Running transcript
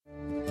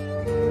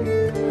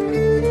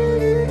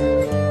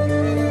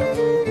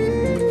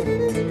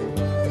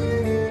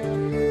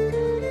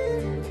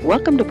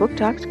Welcome to Book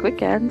Talks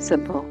Quick and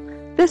Simple.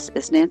 This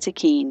is Nancy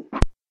Keene.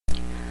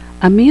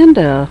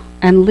 Amanda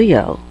and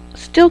Leo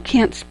still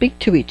can't speak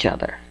to each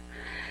other,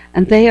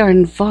 and they are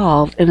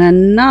involved in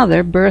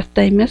another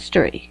birthday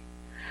mystery.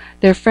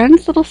 Their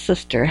friend's little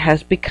sister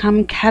has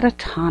become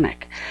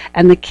catatonic,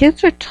 and the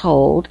kids are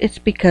told it's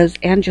because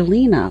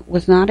Angelina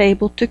was not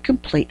able to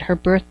complete her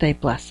birthday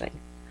blessing.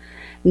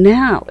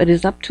 Now it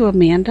is up to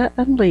Amanda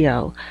and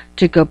Leo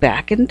to go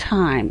back in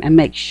time and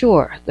make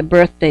sure the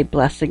birthday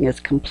blessing is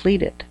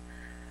completed.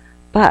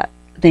 But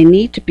they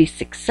need to be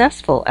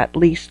successful at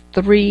least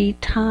 3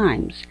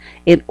 times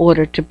in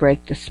order to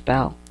break the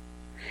spell.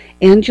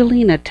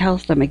 Angelina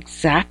tells them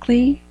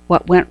exactly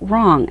what went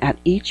wrong at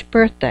each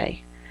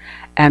birthday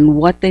and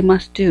what they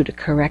must do to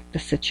correct the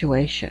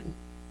situation.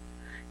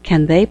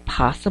 Can they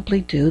possibly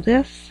do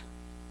this?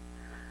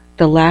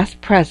 The Last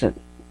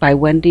Present by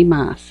Wendy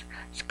Moss,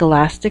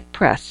 Scholastic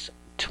Press,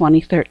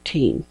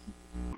 2013.